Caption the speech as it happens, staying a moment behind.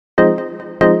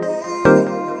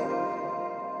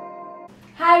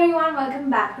everyone, welcome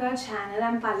back to our channel.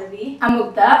 I'm Pallavi. I'm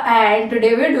Mukta, and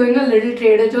today we're doing a little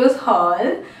Trader Joe's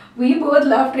haul. We both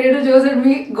love Trader Joe's and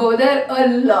we go there a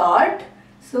lot.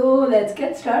 So let's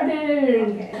get started.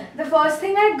 Okay. The first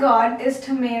thing I got is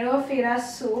tomato feta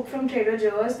soup from Trader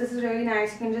Joe's. This is really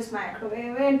nice. You can just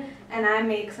microwave it, and I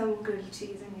make some grilled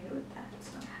cheese and eat with that.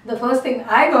 So. The first thing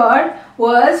I got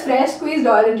was fresh squeezed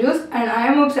orange juice, and I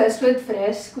am obsessed with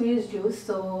fresh squeezed juice.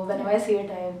 So whenever I see it,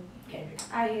 I get it.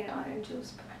 I hate orange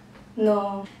juice.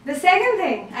 No. The second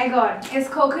thing I got is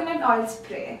coconut oil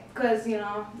spray because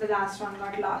the last one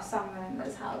got lost somewhere in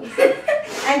this house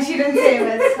and she didn't save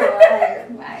it,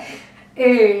 so I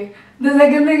Hey, the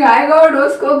second thing I got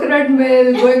was coconut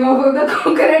milk going off of the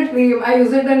coconut cream. I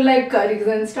use it in like curries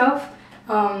and stuff.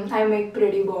 I make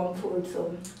pretty bomb food,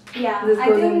 so yeah, this I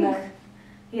goes think in there.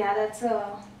 yeah, that's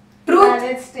a Truth.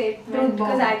 valid statement Truth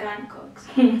because bomb. I can't cook.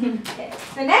 So. Okay.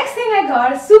 The next thing I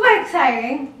got is super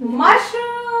exciting, mushrooms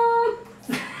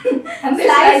And they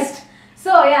sliced.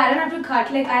 So yeah, I don't have to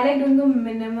cut. Like I like doing the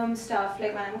minimum stuff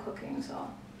like when I'm cooking, so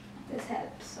this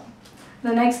helps. So.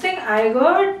 The next thing I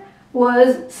got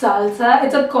was salsa.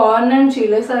 It's a corn and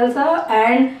chile salsa,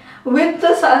 and with the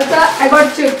salsa I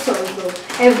got chips also.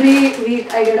 Every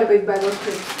week I get a big bag of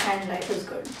chips and life is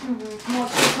good.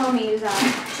 Most of her meals are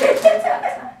chips and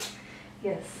salsa.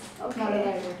 Yes. Not a Okay.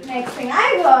 bad idea. Next thing I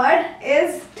got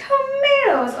is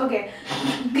tomatoes. Okay.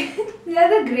 These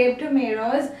are the grape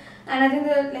tomatoes, and I think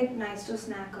they're like nice to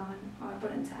snack on or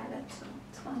put in salad, so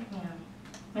it's fun. Yeah.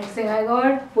 Next thing I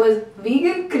got was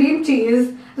vegan cream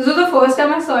cheese. This was the first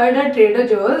time I saw it at Trader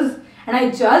Joe's, and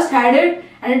I just had it,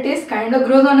 and it tastes kind of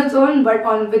gross on its own, but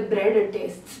with bread it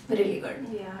tastes really good.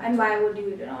 Yeah, and why would you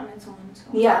eat it on its own? So,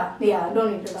 Yeah,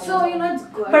 don't eat it on so its own. it's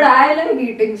good. But I like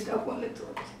eating stuff on its own.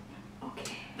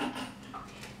 Okay.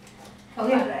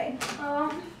 Okay. Alright.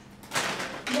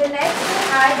 The next thing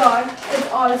I got is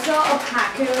also a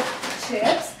packet of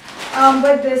chips.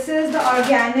 But this is the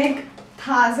organic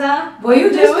Taza. Were you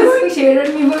just juice. throwing shade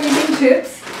at me for eating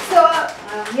chips? So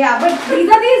yeah, but these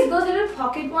are those little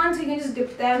pocket ones. You can just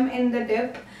dip them in the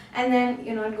dip, and then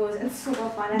it goes. It's super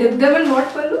fun. Dip them in what,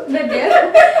 Pallu? The dip,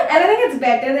 and I think it's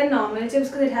better than normal chips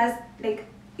because it has like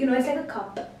it's like a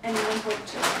cup, and you can put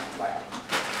chips, whatever.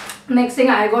 Next thing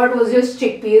I got was just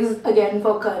chickpeas again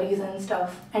for curries and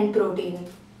stuff and protein.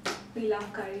 We love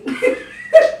curry.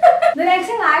 The next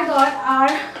thing I got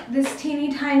are this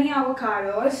teeny tiny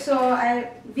avocados. So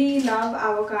we love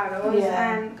avocados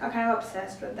and are kind of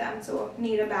obsessed with them. So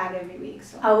need a bag every week.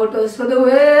 So Avo toast for the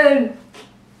win!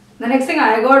 The next thing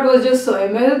I got was just soy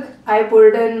milk. I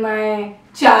put it in my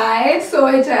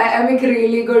soy chai. I make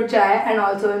really good chai, and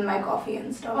also in my coffee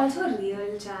and stuff. also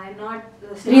real chai, not the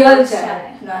Real Starbucks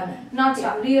chai. No. Not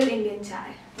Starbucks, real Indian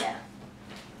chai. Yeah.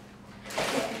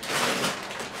 Okay.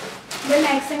 The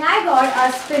next thing I got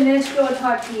are spinach flour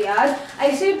tortillas. I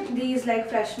used to eat these like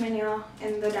freshman year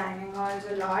in the dining halls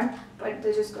a lot, but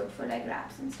they're just good for like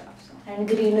wraps and stuff. So And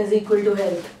green is equal to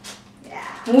health. yeah.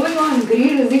 Moving on,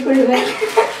 green is equal to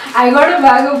health. I got a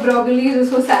bag of broccoli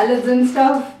just for salads and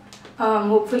stuff.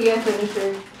 Hopefully I finish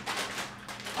it.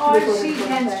 Or Before she it goes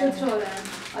tends to bad. throw them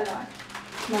a lot.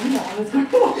 My mom is going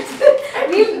to watch this.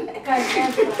 We'll cut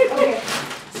that part. Okay.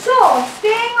 So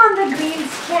staying on the green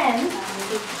trend,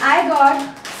 I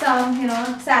got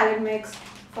some salad mix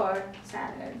for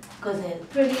salad. Cause health.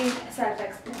 Pretty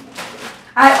self-explanatory.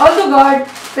 I also got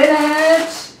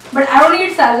spinach, but I don't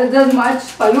eat salads as much.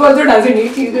 Pallu also doesn't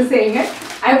eat, she's just saying it.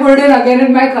 I put it in again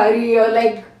in my curry or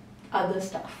like other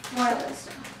stuff. What other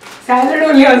stuff? Salad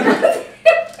only also.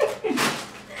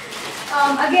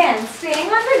 Again, staying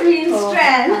on the green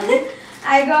trend,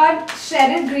 I got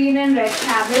shredded green and red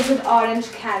cabbage with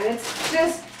orange carrots.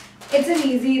 It's an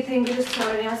easy thing to just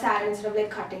throw in your salad instead of like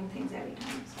cutting things every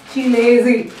time. So, She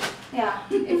lazy. yeah,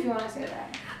 if you want to say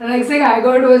that. The next thing I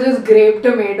got was just grape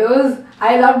tomatoes.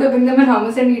 I love dipping them in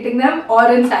hummus and eating them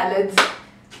or in salads.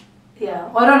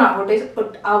 Yeah, or on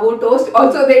avo toast.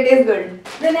 Also, they taste good.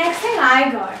 The next thing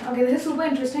I got, okay, this is super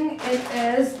interesting. It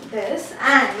is this,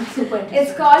 and Super interesting.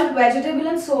 it's called vegetable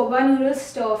and soba noodles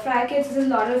stir fry kits. There's a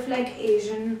lot of like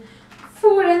Asian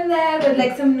food in there with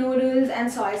like some noodles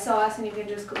and soy sauce, and you can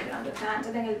just cook it on the pan. So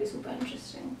I think it'll be super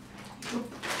interesting.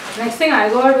 Next thing I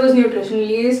got was Nutrition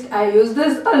Yeast. I use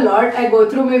this a lot. I go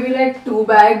through maybe like 2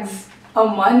 bags a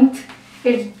month.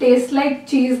 It tastes like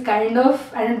cheese kind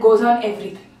of, and it goes on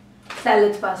everything.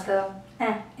 Salads, pasta,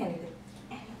 anything.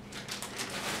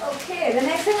 Okay, the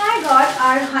next thing I got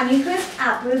are Honeycrisp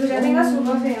apples, which I think are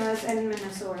super famous in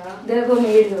Minnesota. They were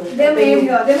made here. They're made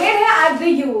here. They're made here at the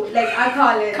U, like our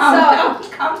college.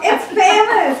 Come It's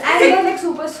famous, and they're like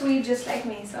super sweet, just like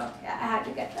me. So yeah, I had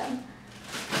to get them.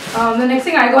 The next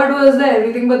thing I got was the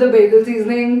everything but the bagel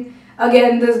seasoning.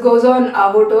 Again, this goes on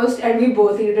avo toast, and we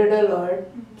both eat it a lot.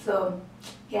 So,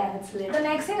 yeah, it's lit. The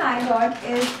next thing I got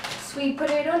is sweet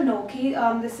potato gnocchi.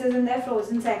 This is in their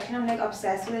frozen section. I'm like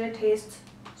obsessed with it. It tastes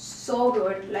so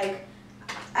good. Like,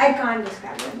 I can't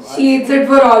describe it in words. She eats it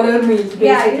for all her meals, basically.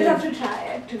 Yeah, you just have to try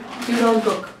it to know. You don't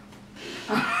cook.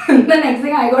 The next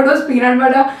thing I got was peanut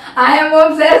butter. I am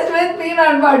obsessed with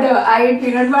peanut butter. I eat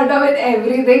peanut butter with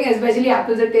everything, especially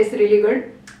apples. It tastes really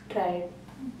good. Try it.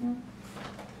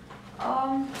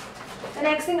 The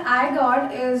next thing I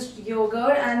got is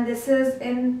yogurt, and this is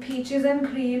in peaches and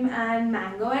cream and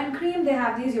mango and cream. They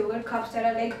have these yogurt cups that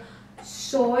are like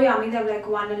so yummy. They have like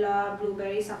vanilla,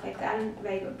 blueberry, stuff like that, and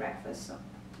very good breakfast. So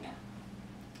yeah.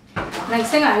 Next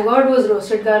thing I got was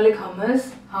roasted garlic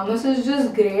hummus. Hummus is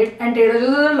just great, and Trader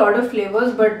Joe's has a lot of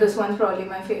flavors, but this one's probably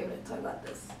my favorite, so I got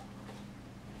this.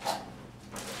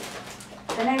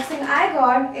 The next thing I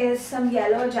got is some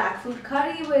yellow jackfruit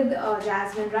curry with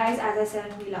jasmine rice. As I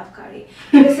said, we love curry.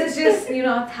 This is just,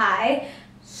 Thai.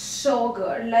 So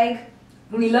good. Like,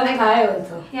 we love Thai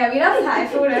also. Yeah, we love Thai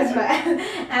food as well.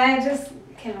 And I just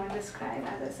cannot describe,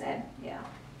 as I said. Yeah.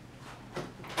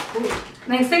 Cool.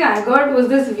 Next thing I got was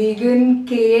this vegan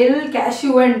kale,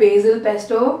 cashew and basil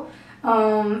pesto.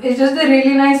 It's just a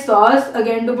really nice sauce,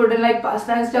 again to put in like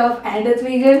pasta and stuff, and it's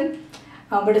vegan.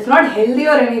 But it's not healthy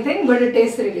or anything, but it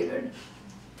tastes really good.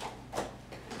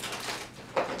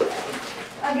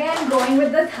 Again, going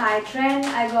with the Thai trend,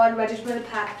 I got vegetable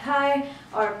pad Thai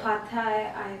or pad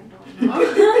Thai, I don't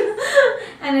know.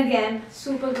 And again,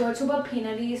 super good, super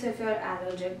peanutty, so if you're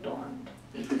allergic, don't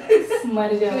eat this.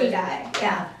 You'll die.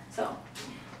 Yeah, so.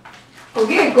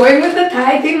 Okay, going with the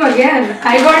Thai theme again.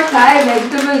 I got Thai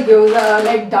vegetable gyoza,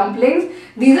 like dumplings.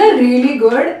 These are really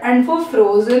good, and for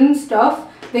frozen stuff,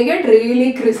 they get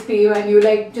really crispy when you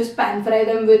like just pan fry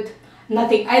them with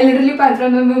nothing. I literally pan fry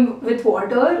them with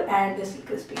water and they're still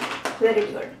crispy. They're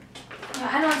really good.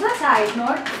 And also a side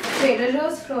note, Trader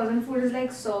Joe's frozen food is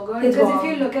like so good It's because bomb.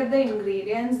 if you look at the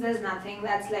ingredients, there's nothing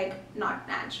that's like not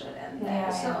natural in there. Yeah,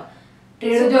 so yeah.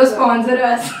 Trader Joe's sponsor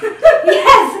us.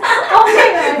 Yes! Oh my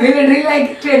god! We literally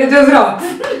like Trader Joe's rocks.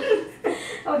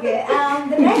 Okay,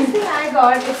 the next thing I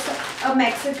got is a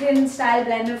Mexican style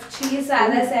blend of cheese. So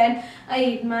as I said, I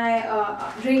eat my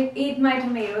eat my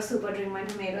tomato soup or drink my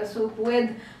tomato soup with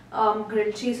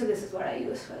grilled cheese. So this is what I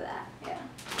use for that. Yeah.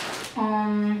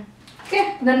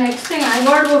 Okay, the next thing I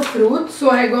got were fruits. So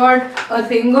I got a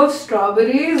thing of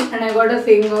strawberries and I got a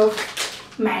thing of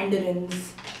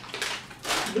mandarins.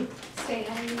 Stay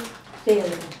healthy. Stay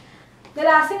healthy. The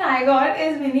last thing I got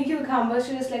is mini cucumbers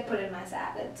to just like put in my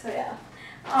salad. So yeah.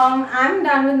 I'm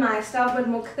done with my stuff, but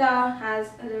Mukta has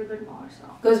a little bit more. So.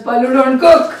 Because Palu don't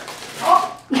cook.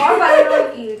 Oh, or Palu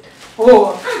don't eat.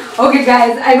 Oh, okay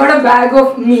guys, I got a bag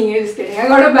of just kidding. I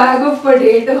got a bag of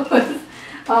potatoes.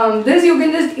 This you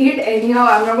can just eat anyhow.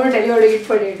 I'm not going to tell you how to eat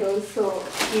potatoes, so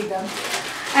eat them.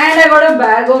 And I got a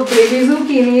bag of baby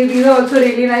zucchini. These are also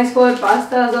really nice for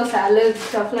pastas or salads,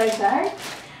 stuff like that.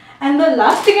 And the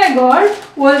last thing I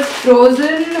got was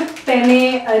frozen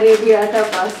penne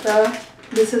arrabbiata pasta.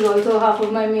 This is also half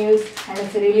of my meals and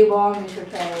it's really bomb. You should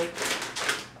try it.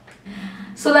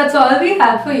 So that's all we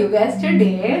have for you guys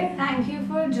today. Thank you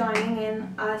for joining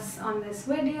in us on this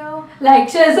video. Like,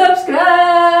 share, subscribe.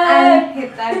 And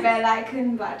hit that bell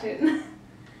icon button.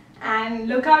 And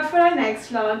look out for our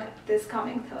next vlog this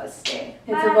coming Thursday.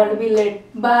 It's about to be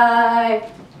lit. Bye.